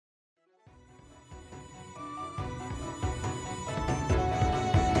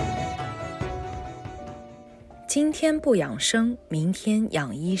今天不养生，明天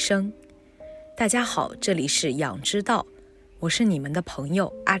养医生。大家好，这里是养之道，我是你们的朋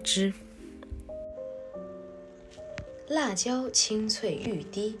友阿之。辣椒清脆欲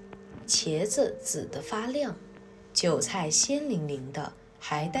滴，茄子紫得发亮，韭菜鲜灵灵的，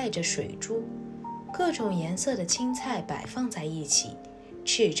还带着水珠，各种颜色的青菜摆放在一起，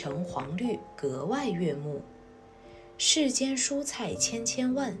赤橙黄绿格外悦目。世间蔬菜千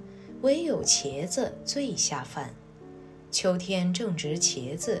千万，唯有茄子最下饭。秋天正值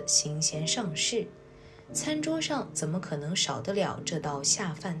茄子新鲜上市，餐桌上怎么可能少得了这道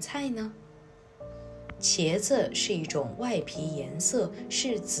下饭菜呢？茄子是一种外皮颜色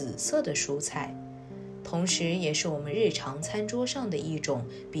是紫色的蔬菜，同时也是我们日常餐桌上的一种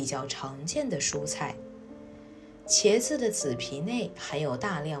比较常见的蔬菜。茄子的紫皮内含有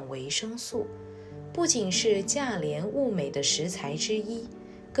大量维生素，不仅是价廉物美的食材之一，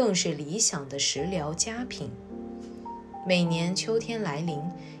更是理想的食疗佳品。每年秋天来临，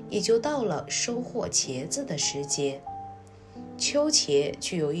也就到了收获茄子的时节。秋茄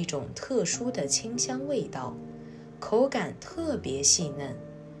具有一种特殊的清香味道，口感特别细嫩，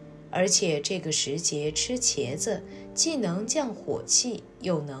而且这个时节吃茄子既能降火气，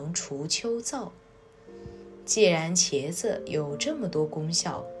又能除秋燥。既然茄子有这么多功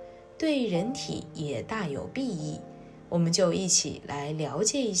效，对人体也大有裨益，我们就一起来了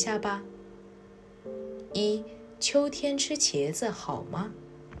解一下吧。一、秋天吃茄子好吗？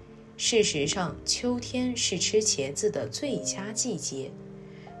事实上，秋天是吃茄子的最佳季节，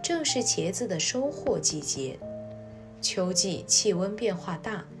正是茄子的收获季节。秋季气温变化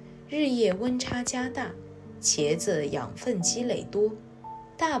大，日夜温差加大，茄子养分积累多，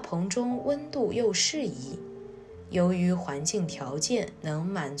大棚中温度又适宜。由于环境条件能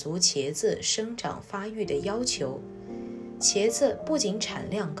满足茄子生长发育的要求，茄子不仅产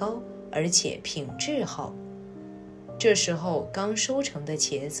量高，而且品质好。这时候刚收成的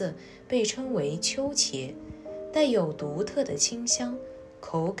茄子被称为秋茄，带有独特的清香，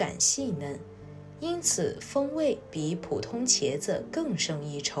口感细嫩，因此风味比普通茄子更胜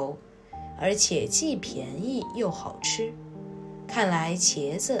一筹，而且既便宜又好吃。看来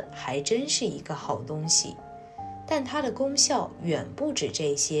茄子还真是一个好东西，但它的功效远不止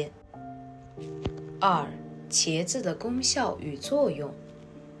这些。二、茄子的功效与作用。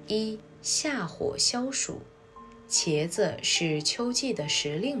一、下火消暑。茄子是秋季的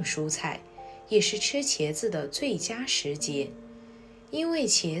时令蔬菜，也是吃茄子的最佳时节，因为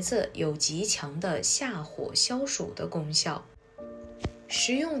茄子有极强的下火消暑的功效。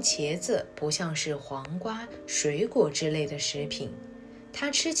食用茄子不像是黄瓜、水果之类的食品，它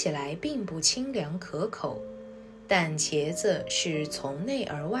吃起来并不清凉可口，但茄子是从内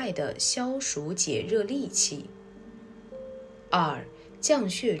而外的消暑解热利器。二、降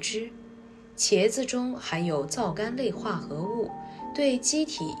血脂。茄子中含有皂苷类化合物，对机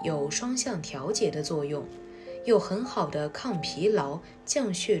体有双向调节的作用，有很好的抗疲劳、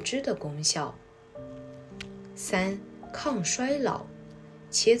降血脂的功效。三、抗衰老。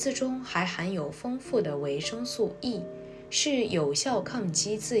茄子中还含有丰富的维生素 E， 是有效抗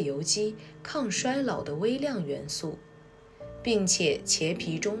击自由基、抗衰老的微量元素，并且茄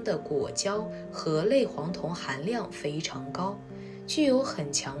皮中的果胶和类黄酮含量非常高，具有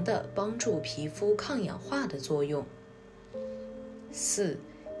很强的帮助皮肤抗氧化的作用。四、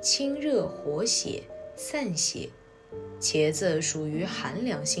清热活血、散血。茄子属于寒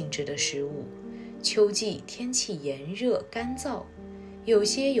凉性质的食物，秋季天气炎热干燥，有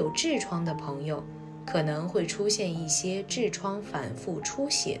些有痔疮的朋友可能会出现一些痔疮反复出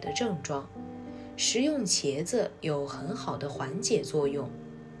血的症状，食用茄子有很好的缓解作用。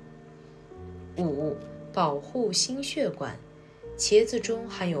五、保护心血管。茄子中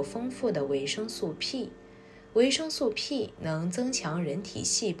含有丰富的维生素 P， 维生素 P 能增强人体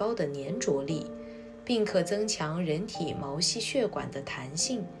细胞的粘着力，并可增强人体毛细血管的弹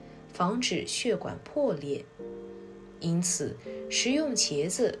性，防止血管破裂。因此，食用茄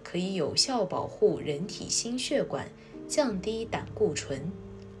子可以有效保护人体心血管，降低胆固醇。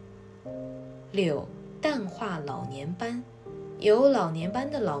六、淡化老年斑。有老年斑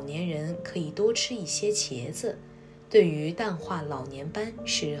的老年人可以多吃一些茄子，对于淡化老年斑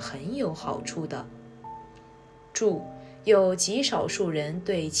是很有好处的。注：有极少数人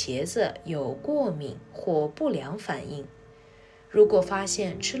对茄子有过敏或不良反应，如果发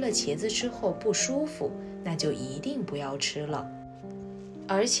现吃了茄子之后不舒服，那就一定不要吃了。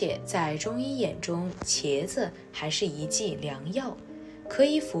而且在中医眼中，茄子还是一剂良药，可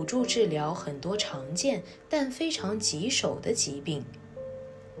以辅助治疗很多常见但非常棘手的疾病。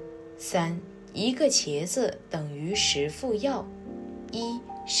三、一个茄子等于10副药。一、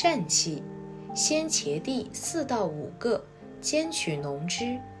疝气。鲜茄蒂4到5个，煎取浓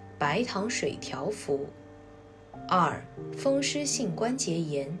汁，白糖水调服。2. 风湿性关节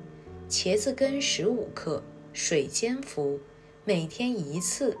炎，茄子根15克，水煎服，每天1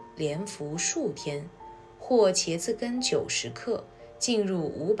次，连服数天，或茄子根90克，浸入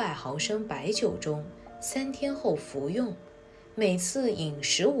500毫升白酒中，3天后服用，每次饮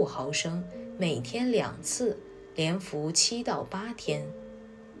15毫升，每天2次，连服7到8天。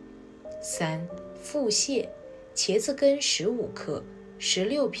3. 腹泻，茄子根15克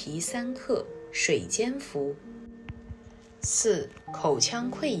，16皮3克，水煎服。4. 口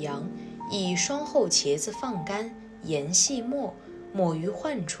腔溃疡，以霜后茄子放干，研细末，抹于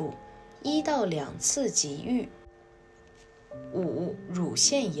患处，1到2次即愈。5. 乳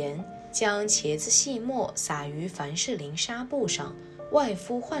腺炎，将茄子细末撒于凡士林纱布上，外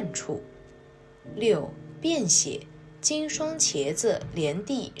敷患处。6. 便血，经霜茄子连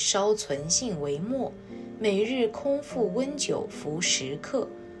地烧存性为末，每日空腹温酒服10克，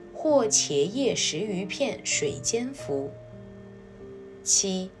或茄叶10余片水煎服。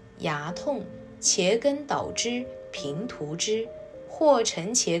7. 牙痛，茄根捣汁平涂之，或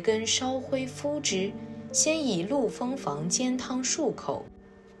陈茄根烧灰敷之，先以鹿蜂房煎汤数口。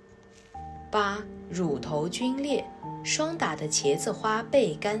8. 乳头皲裂，霜打的茄子花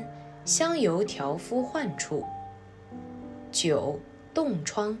焙干，香油调敷患处。9. 冻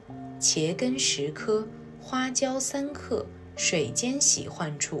疮，茄根10颗，花椒3克，水煎洗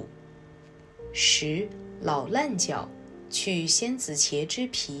患处。10. 老烂脚，取鲜子茄之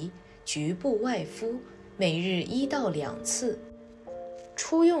皮，局部外敷，每日1到2次。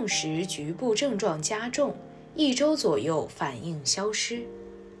初用时局部症状加重，1周左右反应消失。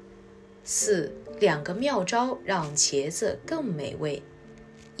4. 2个妙招让茄子更美味。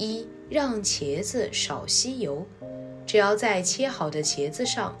1. 让茄子少吸油，只要在切好的茄子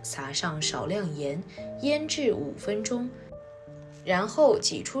上撒上少量盐，腌制5分钟，然后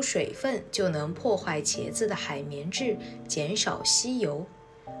挤出水分，就能破坏茄子的海绵质，减少吸油。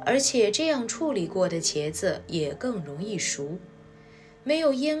而且这样处理过的茄子也更容易熟。没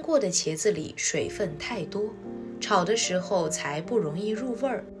有腌过的茄子里水分太多，炒的时候才不容易入味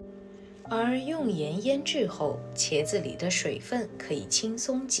儿。而用盐腌制后，茄子里的水分可以轻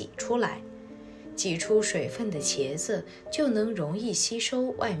松挤出来，挤出水分的茄子就能容易吸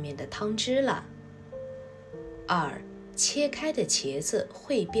收外面的汤汁了。2. 切开的茄子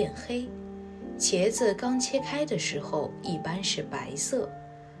会变黑，茄子刚切开的时候一般是白色，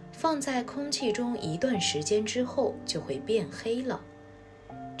放在空气中一段时间之后就会变黑了。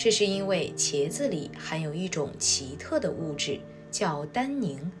这是因为茄子里含有一种奇特的物质，叫单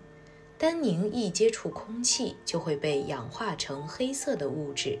宁。单宁一接触空气就会被氧化成黑色的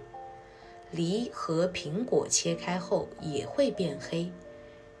物质。梨和苹果切开后也会变黑，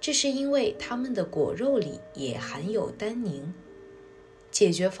这是因为它们的果肉里也含有单宁。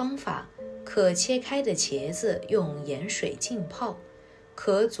解决方法：可切开的茄子用盐水浸泡，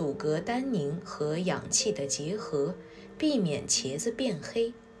可阻隔单宁和氧气的结合，避免茄子变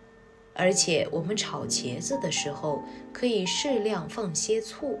黑。而且我们炒茄子的时候可以适量放些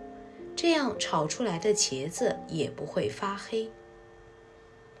醋，这样炒出来的茄子也不会发黑。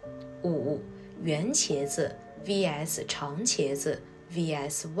5. 圆茄子 vs 长茄子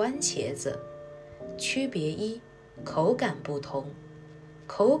vs 弯茄子。区别1：口感不同。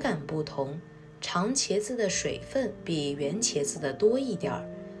口感不同，长茄子的水分比圆茄子的多一点，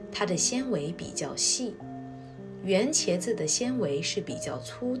它的纤维比较细。圆茄子的纤维是比较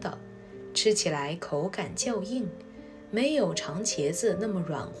粗的，吃起来口感较硬，没有长茄子那么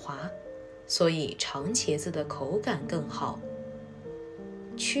软滑，所以长茄子的口感更好。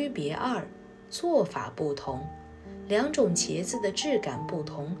区别2：做法不同。两种茄子的质感不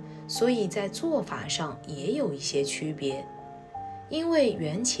同，所以在做法上也有一些区别。因为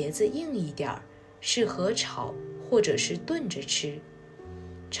圆茄子硬一点，适合炒或者是炖着吃；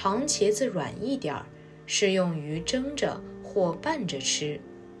长茄子软一点，适用于蒸着或拌着吃。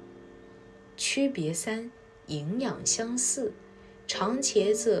区别3：营养相似。长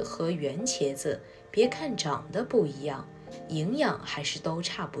茄子和圆茄子别看长得不一样，营养还是都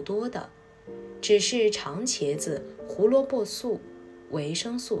差不多的，只是长茄子胡萝卜素、维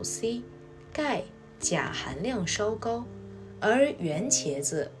生素 C、钙、钾含量稍高，而圆茄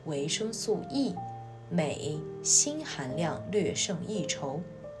子维生素 E、镁、锌含量略胜一筹。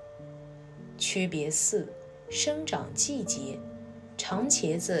区别4：生长季节。长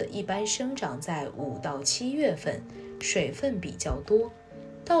茄子一般生长在5到7月份，水分比较多，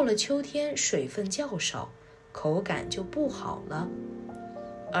到了秋天水分较少，口感就不好了。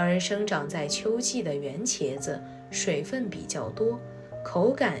而生长在秋季的圆茄子水分比较多，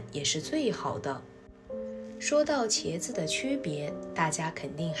口感也是最好的。说到茄子的区别，大家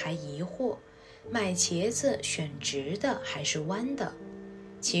肯定还疑惑，买茄子选直的还是弯的？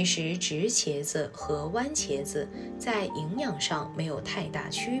其实直茄子和弯茄子在营养上没有太大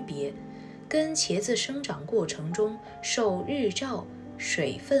区别，跟茄子生长过程中受日照、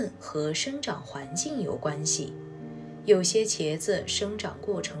水分和生长环境有关系。有些茄子生长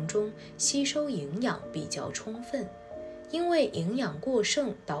过程中吸收营养比较充分，因为营养过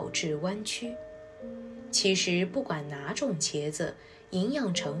剩导致弯曲。其实不管哪种茄子，营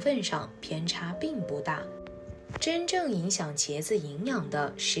养成分上偏差并不大，真正影响茄子营养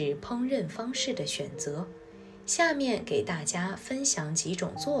的是烹饪方式的选择。下面给大家分享几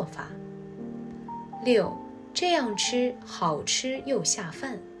种做法。6. 这样吃好吃又下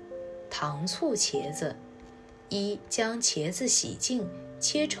饭。糖醋茄子。1. 将茄子洗净，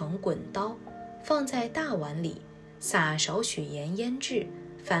切成滚刀，放在大碗里，撒少许盐腌制，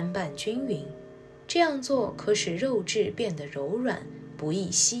翻拌均匀。这样做可使肉质变得柔软，不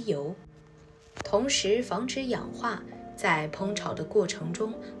易吸油，同时防止氧化，在烹炒的过程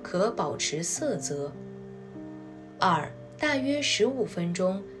中可保持色泽。2. 大约15分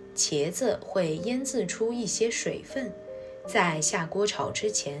钟，茄子会腌渍出一些水分，在下锅炒之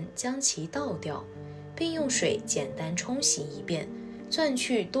前将其倒掉，并用水简单冲洗一遍，攥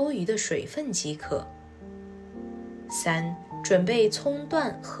去多余的水分即可。3. 准备葱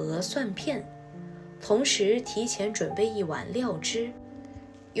段和蒜片，同时提前准备一碗料汁，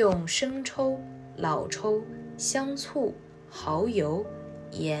用生抽、老抽、香醋、蚝油、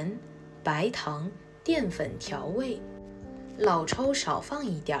盐、白糖、淀粉调味。老抽少放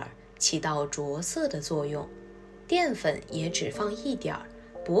一点，起到着色的作用，淀粉也只放一点，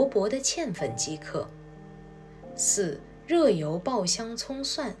薄薄的芡粉即可。4. 热油爆香葱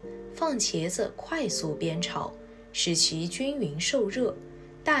蒜，放茄子快速煸炒，使其均匀受热，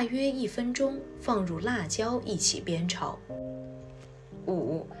大约1分钟，放入辣椒一起煸炒。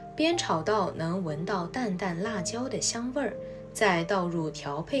5. 煸炒到能闻到淡淡辣椒的香味儿，再倒入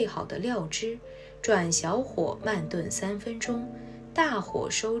调配好的料汁，转小火慢炖3分钟，大火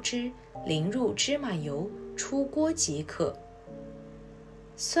收汁，淋入芝麻油，出锅即可。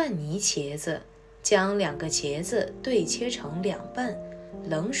蒜泥茄子，将2个茄子对切成2半，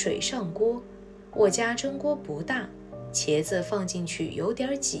冷水上锅，我家蒸锅不大，茄子放进去有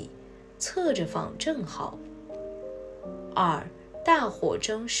点挤，侧着放正好。2. 大火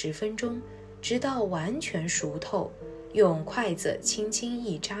蒸10分钟，直到完全熟透，用筷子轻轻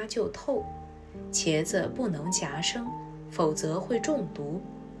一扎就透。茄子不能夹生，否则会中毒。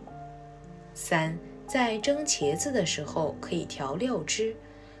3. 在蒸茄子的时候可以调料汁，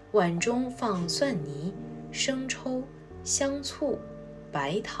碗中放蒜泥、生抽、香醋、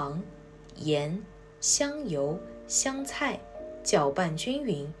白糖、盐、香油、香菜，搅拌均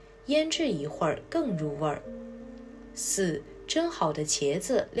匀，腌制一会儿更入味儿。4. 蒸好的茄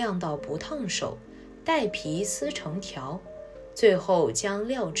子晾到不烫手，带皮撕成条，最后将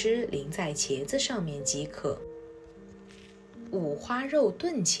料汁淋在茄子上面即可。五花肉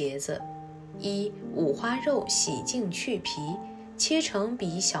炖茄子。1. 五花肉洗净去皮，切成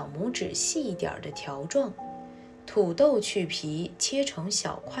比小拇指细一点的条状。土豆去皮，切成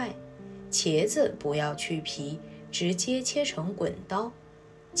小块。茄子不要去皮，直接切成滚刀。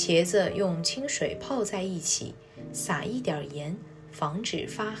茄子用清水泡在一起，撒一点盐，防止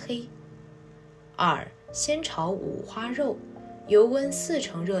发黑。2. 先炒五花肉，油温4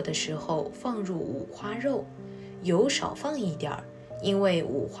成热的时候放入五花肉，油少放一点，因为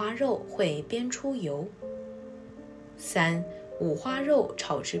五花肉会煸出油。3. 五花肉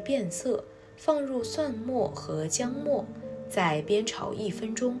炒至变色，放入蒜末和姜末，再煸炒1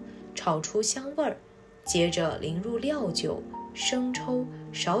分钟，炒出香味儿，接着淋入料酒、生抽、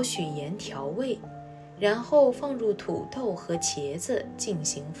少许盐调味，然后放入土豆和茄子进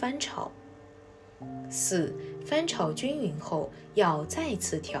行翻炒。4. 翻炒均匀后要再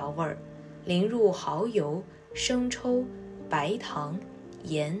次调味儿，淋入蚝油、生抽、白糖、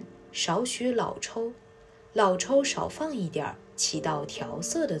盐，少许老抽，老抽少放一点，起到调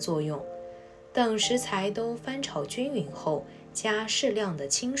色的作用。等食材都翻炒均匀后，加适量的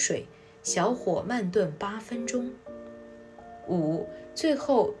清水，小火慢炖8分钟。5. 最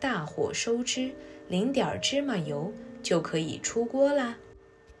后大火收汁，淋点芝麻油，就可以出锅啦。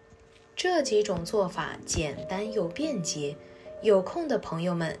这几种做法简单又便捷，有空的朋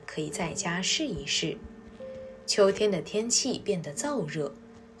友们可以在家试一试。秋天的天气变得燥热，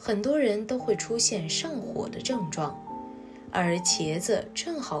很多人都会出现上火的症状，而茄子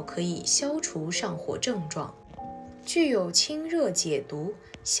正好可以消除上火症状，具有清热解毒、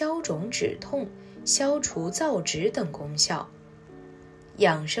消肿止痛、消除燥质等功效。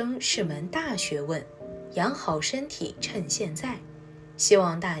养生是门大学问，养好身体趁现在。希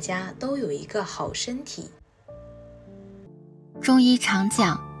望大家都有一个好身体。中医常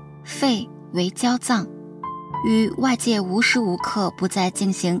讲，肺为交脏，与外界无时无刻不在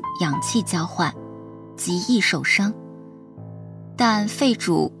进行氧气交换，极易受伤。但肺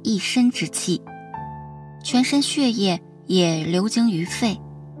主一身之气，全身血液也流经于肺，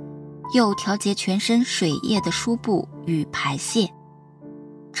又调节全身水液的输布与排泄。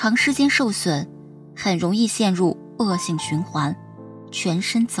长时间受损，很容易陷入恶性循环，全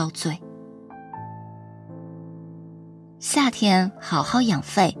身遭罪。夏天好好养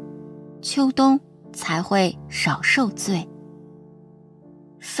肺，秋冬才会少受罪。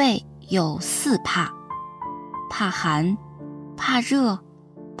肺有4怕：怕寒、怕热、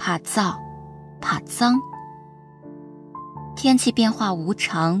怕燥、怕脏。天气变化无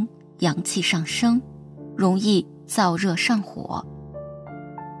常，阳气上升，容易燥热上火。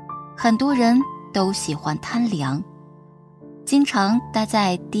很多人都喜欢贪凉，经常待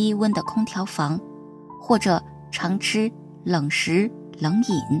在低温的空调房，或者常吃冷食冷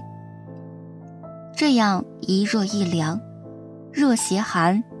饮。这样一热一凉，热邪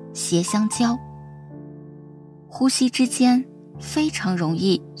寒，邪相交，呼吸之间非常容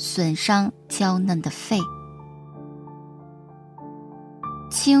易损伤娇嫩的肺。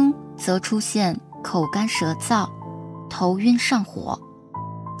轻则出现口干舌燥、头晕上火、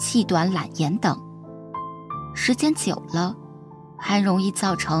气短懒言等，时间久了还容易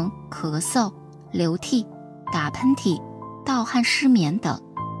造成咳嗽、流涕、打喷嚏、盗汗失眠等。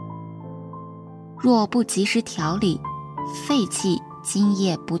若不及时调理，肺气津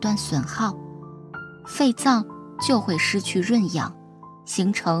液不断损耗，肺脏就会失去润养，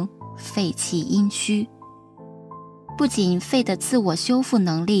形成肺气阴虚。不仅肺的自我修复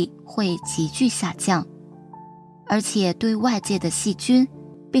能力会急剧下降，而且对外界的细菌、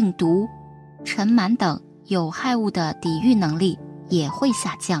病毒、尘螨等有害物的抵御能力也会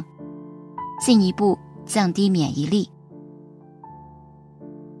下降，进一步降低免疫力。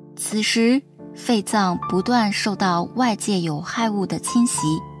此时肺脏不断受到外界有害物的侵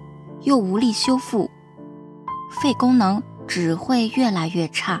袭，又无力修复，肺功能只会越来越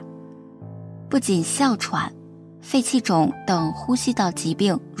差，不仅哮喘、肺气肿等呼吸道疾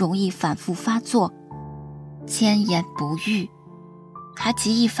病容易反复发作，千言不愈，还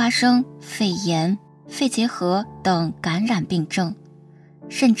极易发生肺炎、肺结核等感染病症，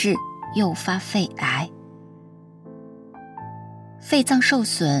甚至诱发肺癌。肺脏受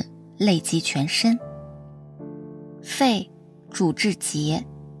损累及全身。肺主治节，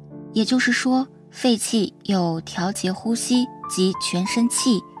也就是说肺气有调节呼吸及全身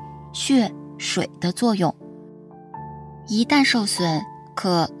气、血、水的作用。一旦受损，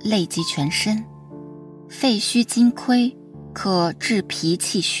可累及全身。肺虚津亏，可致脾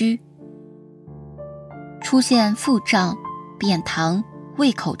气虚，出现腹胀、便溏、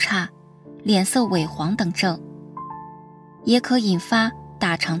胃口差、脸色萎黄等症，也可引发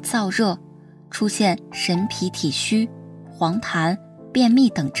大肠燥热，出现神疲体虚、黄痰、便秘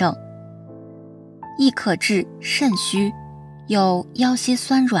等症，亦可致肾虚，有腰膝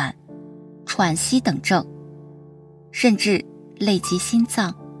酸软、喘息等症，甚至累及心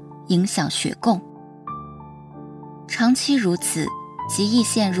脏，影响血供。长期如此，极易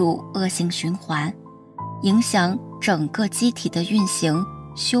陷入恶性循环，影响整个机体的运行、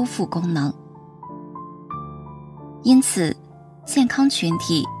修复功能。因此，健康群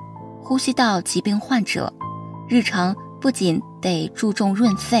体、呼吸道疾病患者，日常不仅得注重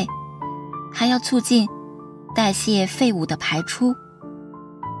润肺，还要促进代谢废物的排出，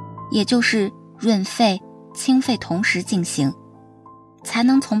也就是润肺、清肺同时进行，才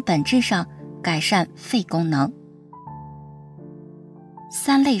能从本质上改善肺功能。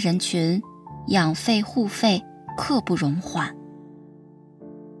3类人群养肺护肺刻不容缓。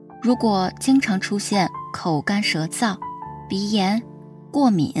如果经常出现口干舌燥、鼻炎、过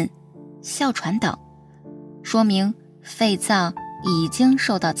敏、哮喘等，说明肺脏已经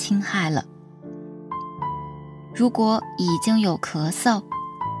受到侵害了。如果已经有咳嗽，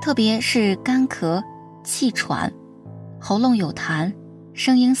特别是干咳、气喘、喉咙有痰、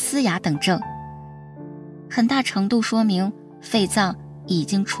声音嘶哑等症，很大程度说明肺脏已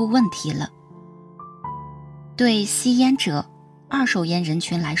经出问题了。对吸烟者、二手烟人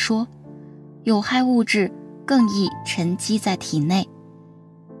群来说，有害物质更易沉积在体内。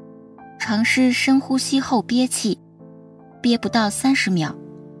尝试深呼吸后憋气，憋不到30秒，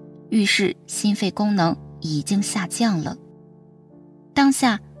预示心肺功能已经下降了，当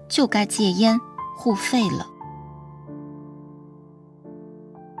下就该戒烟护肺了。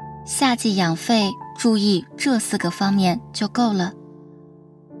夏季养肺，注意这4个方面就够了。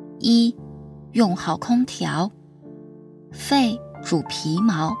一、用好空调。肺主皮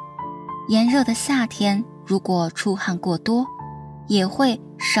毛，炎热的夏天如果出汗过多，也会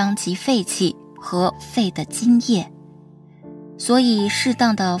伤及肺气和肺的津液，所以适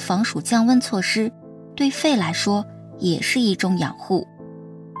当的防暑降温措施对肺来说也是一种养护。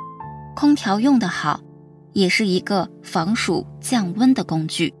空调用得好，也是一个防暑降温的工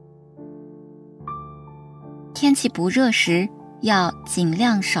具。天气不热时，要尽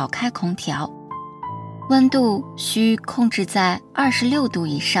量少开空调，温度需控制在26度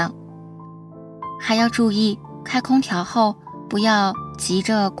以上。还要注意，开空调后不要急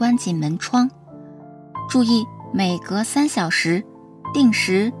着关紧门窗，注意每隔3小时定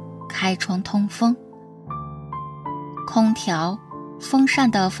时开窗通风。空调、风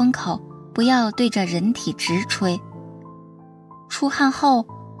扇的风口不要对着人体直吹。出汗后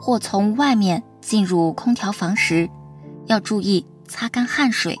或从外面进入空调房时，要注意擦干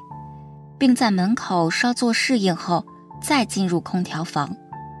汗水，并在门口稍作适应后再进入空调房。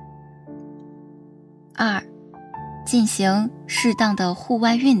2、进行适当的户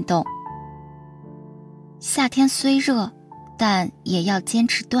外运动。夏天虽热，但也要坚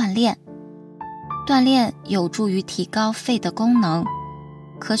持锻炼。锻炼有助于提高肺的功能，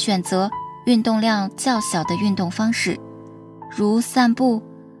可选择运动量较小的运动方式，如散步、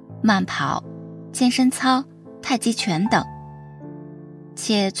慢跑、健身操、太极拳等，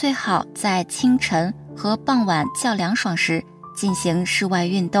且最好在清晨和傍晚较凉爽时进行室外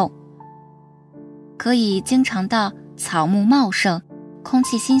运动。可以经常到草木茂盛、空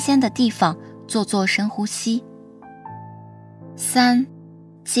气新鲜的地方做深呼吸。3、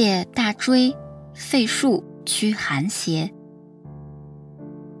借大椎、肺腧驱寒邪。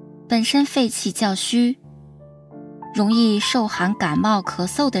本身肺气较虚，容易受寒感冒咳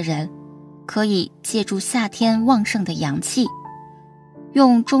嗽的人，可以借助夏天旺盛的阳气，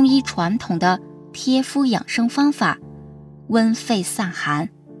用中医传统的贴敷养生方法温肺散寒，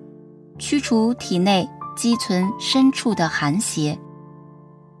驱除体内积存深处的寒邪。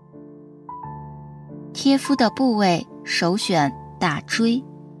贴敷的部位首选大椎、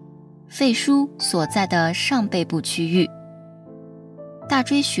肺腧所在的上背部区域。大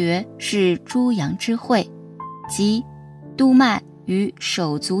椎穴是诸阳之会，即督脉与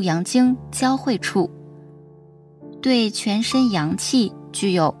手足阳经交汇处，对全身阳气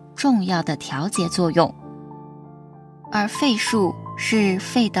具有重要的调节作用。而肺腧是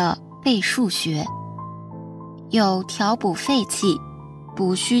肺的背腧穴，有调补肺气、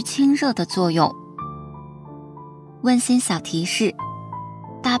补虚清热的作用。温馨小提示：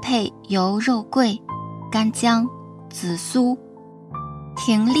搭配由肉桂、干姜、紫苏、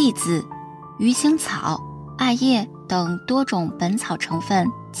葶苈子、鱼腥草、艾叶等多种本草成分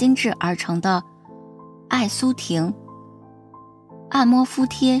精制而成的艾苏婷，按摩敷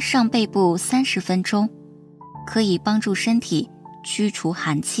贴上背部30分钟，可以帮助身体驱除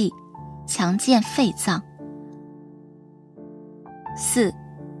寒气，强健肺脏。4、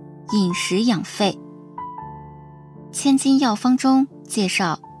饮食养肺。千金药方中介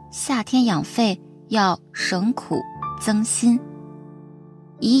绍，夏天养肺要省苦增辛，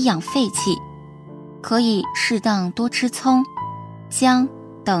以养肺气，可以适当多吃葱、姜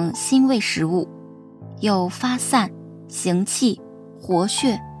等辛味食物，有发散、行气、活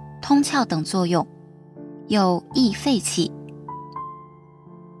血、通窍等作用，有益肺气。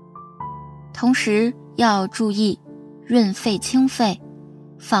同时要注意润肺清肺，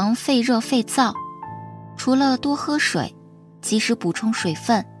防肺热肺燥。除了多喝水，及时补充水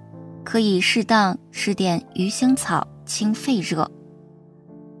分，可以适当吃点鱼腥草清肺热，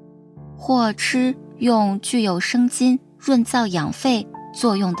或吃用具有生津润燥养肺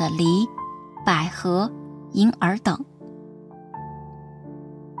作用的梨、百合、银耳等。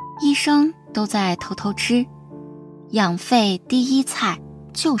医生都在偷偷吃，养肺第一菜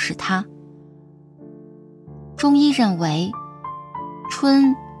就是它。中医认为，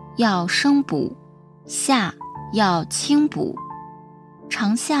春要生补，夏要清补，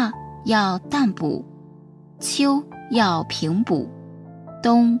长夏要淡补，秋要平补，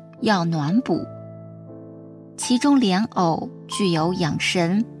冬要暖补。其中莲藕具有养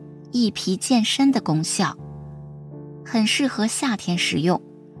神、益脾健身的功效，很适合夏天食用，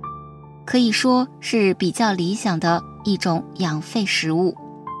可以说是比较理想的一种养肺食物。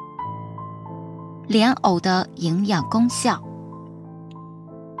莲藕的营养功效：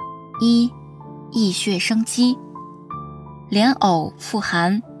 1、益血生肌。莲藕富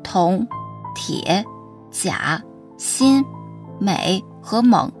含铜、铁、钾、锌、镁和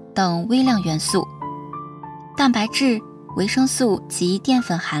锰等微量元素，蛋白质、维生素及淀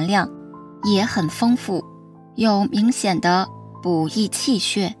粉含量也很丰富，有明显的补益气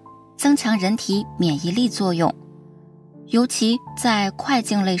血、增强人体免疫力作用。尤其在块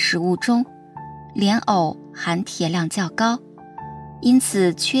茎类食物中，莲藕含铁量较高，因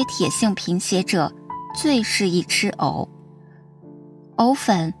此缺铁性贫血者最适宜吃藕。藕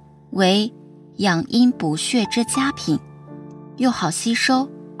粉为养阴补血之佳品，又好吸收，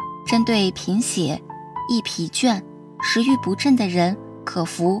针对贫血、易疲倦、食欲不振的人可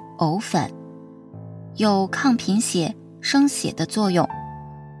服藕粉，有抗贫血、生血的作用，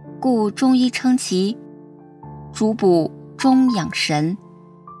故中医称其主补中养神，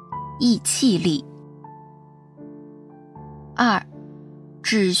益气力。2.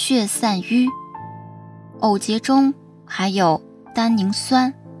 止血散瘀。藕节中含有单宁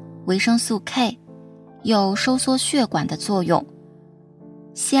酸、维生素 K， 有收缩血管的作用。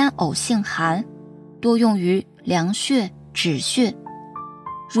鲜藕性寒，多用于凉血、止血，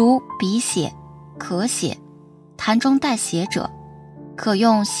如鼻血、咳血、痰中带血者，可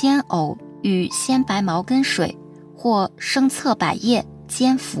用鲜藕与鲜白茅根水或生侧柏叶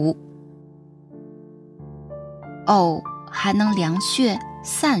煎服。藕还能凉血、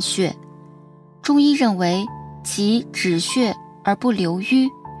散血，中医认为其止血而不流瘀，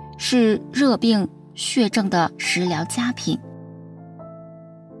是热病血症的食疗佳品。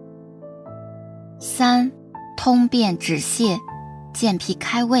3. 通便止泻，健脾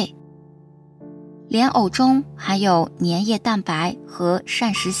开胃。莲藕中含有粘液蛋白和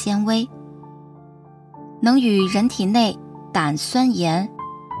膳食纤维，能与人体内胆酸盐、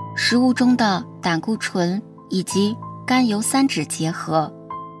食物中的胆固醇以及甘油三酯结合，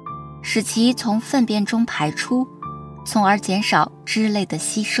使其从粪便中排出，从而减少脂类的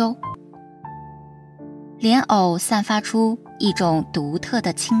吸收。莲藕散发出一种独特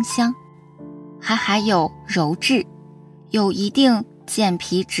的清香，还含有鞣质，有一定健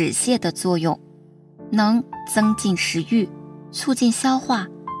脾止泻的作用，能增进食欲，促进消化，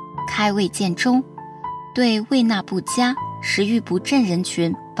开胃健中，对胃纳不佳、食欲不振人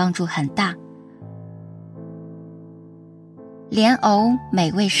群帮助很大。莲藕美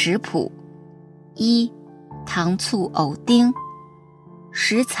味食谱。1. 糖醋藕丁。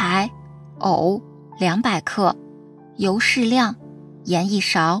食材：藕200克，油适量，盐1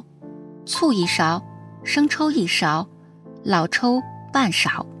勺，醋1勺，生抽1勺，老抽半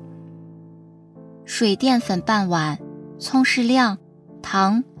勺。水淀粉半碗，葱适量，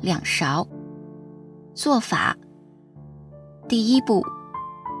糖2勺。做法：第一步，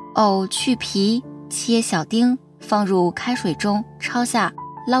藕去皮，切小丁，放入开水中焯下，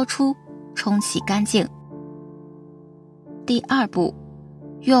捞出，冲洗干净。第二步，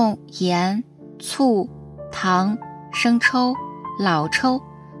用盐、醋、糖、生抽、老抽，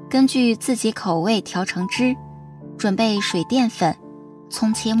根据自己口味调成汁，准备水淀粉，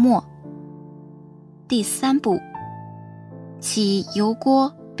葱切末。第三步，起油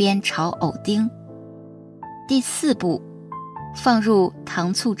锅煸炒藕丁。第四步，放入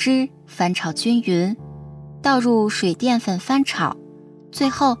糖醋汁翻炒均匀，倒入水淀粉翻炒，最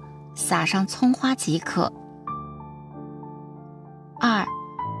后撒上葱花即可。2.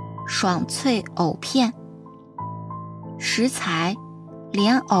 爽脆藕片。食材：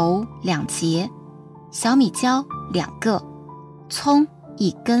莲藕2节，小米椒2个，葱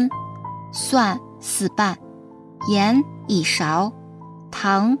1根，蒜4瓣，盐1勺，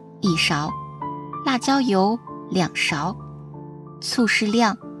糖1勺，辣椒油2勺，醋适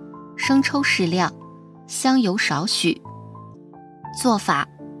量，生抽适量，香油少许。做法：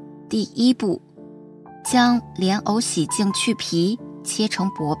第一步，将莲藕洗净去皮，切成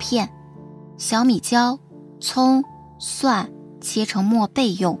薄片，小米椒、葱、蒜切成末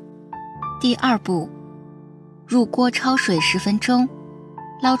备用。第二步，入锅焯水10分钟，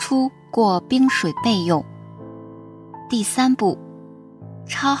捞出过冰水备用。第三步，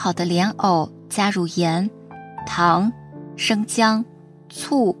焯好的莲藕加入盐、糖、生姜、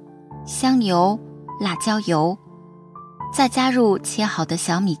醋、香油、辣椒油，再加入切好的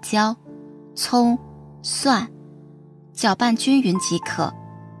小米椒、葱、蒜，搅拌均匀即可。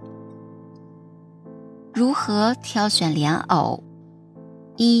如何挑选莲藕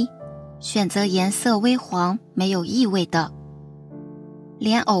？1. 选择颜色微黄、没有异味的。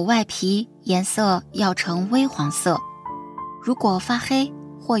莲藕外皮颜色要呈微黄色，如果发黑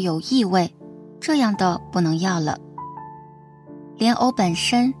或有异味，这样的不能要了。莲藕本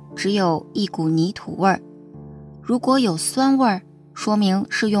身只有一股泥土味儿，如果有酸味儿，说明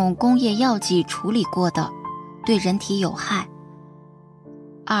是用工业药剂处理过的，对人体有害。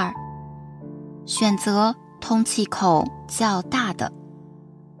2. 选择通气孔较大的，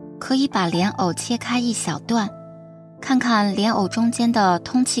可以把莲藕切开一小段，看看莲藕中间的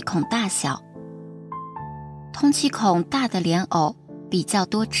通气孔大小。通气孔大的莲藕比较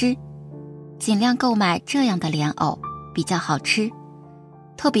多汁，尽量购买这样的莲藕，比较好吃，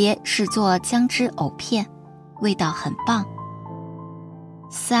特别是做姜汁藕片，味道很棒。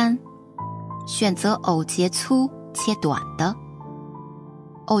3. 选择藕节粗且短的，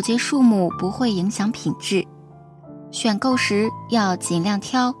藕节数目不会影响品质，选购时要尽量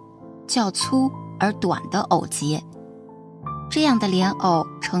挑较粗而短的藕节，这样的莲藕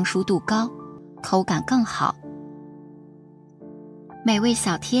成熟度高，口感更好。美味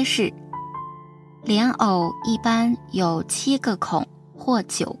小贴士：莲藕一般有7个孔或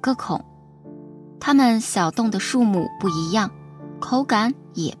9个孔，它们小洞的数目不一样，口感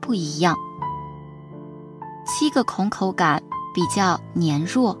也不一样。7个孔口感比较黏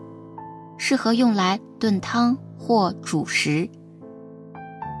弱，适合用来炖汤或煮食。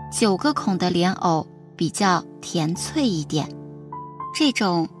9个孔的莲藕比较甜脆一点，这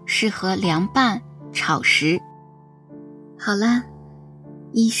种适合凉拌、炒食。好啦，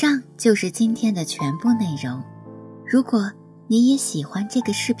以上就是今天的全部内容。如果你也喜欢这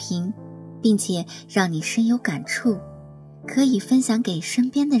个视频，并且让你深有感触，可以分享给身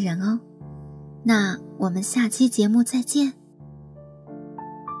边的人哦。那我们下期节目再见。